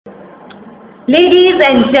Ladies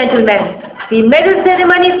and gentlemen, the medal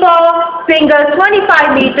ceremony for single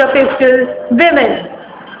 25-meter pistol women.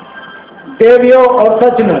 देवियों और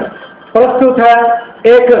सज्जनों, प्रस्तुत है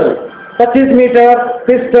एकल 25 मीटर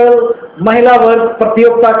पिस्टल महिला वर्ग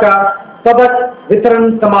प्रतियोगिता का पदक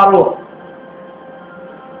वितरण समारोह।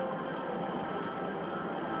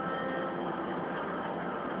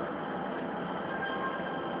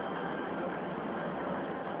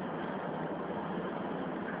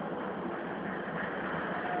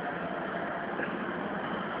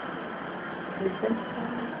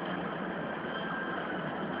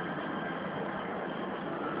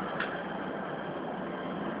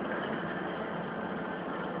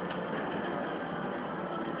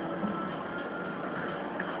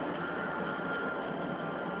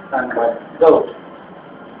 Go.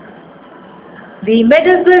 The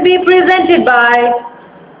medals will be presented by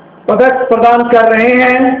पदक प्रदान कर रहे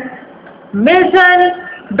हैं Milton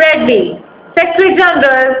Bradley, Secretary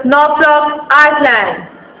General, Norfolk, Ireland,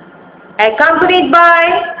 accompanied by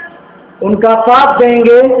उनका साथ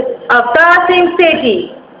देंगे Avtar Singh Sethi,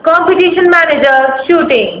 Competition Manager,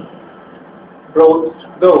 Shooting. Go.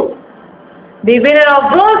 The winner of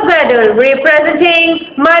bronze medal representing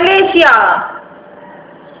Malaysia,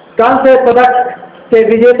 कांस्य पदक के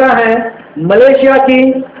विजेता हैं मलेशिया की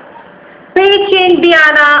Peichin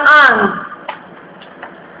Diana Ang.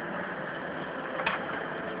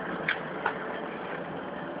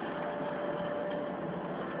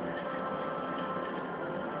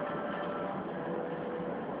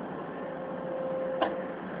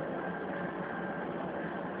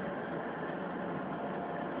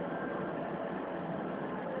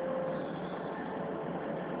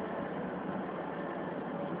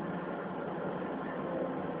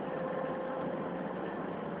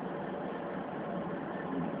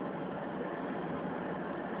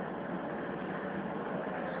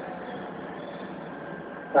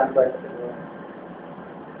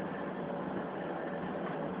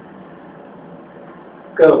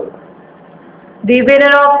 Go. The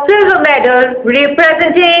winner of silver medal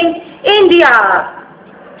representing India,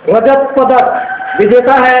 रजत पदक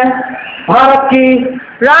विजेता है भारत की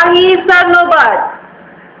Rahi Sarnobat.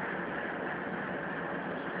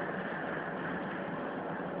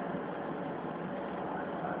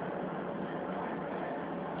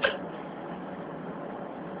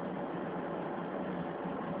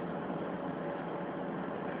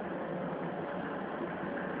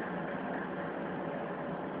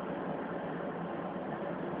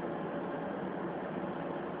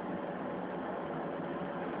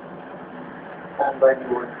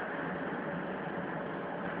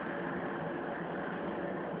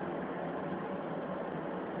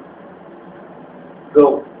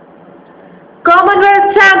 Go.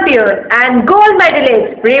 Commonwealth champion and gold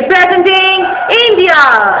medalist representing India,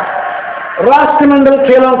 राष्ट्रमंडल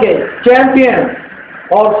खेलों के चैंपियन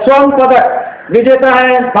और स्वर्ण पदक विजेता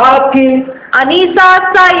है भारत की Anisa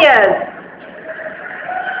Sayers.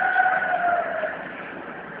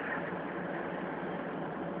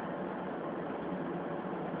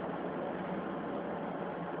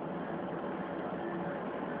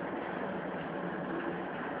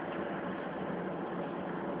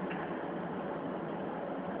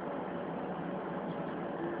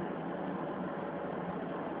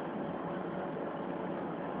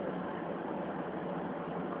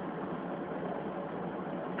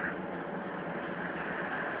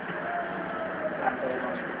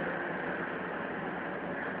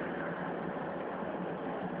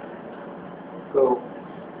 Go.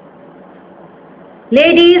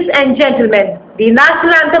 Ladies and gentlemen, the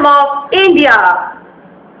national anthem of India.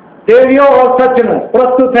 देवियों और सज्जनों,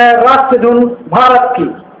 प्रस्तुत है राष्ट्रधुन भारत की।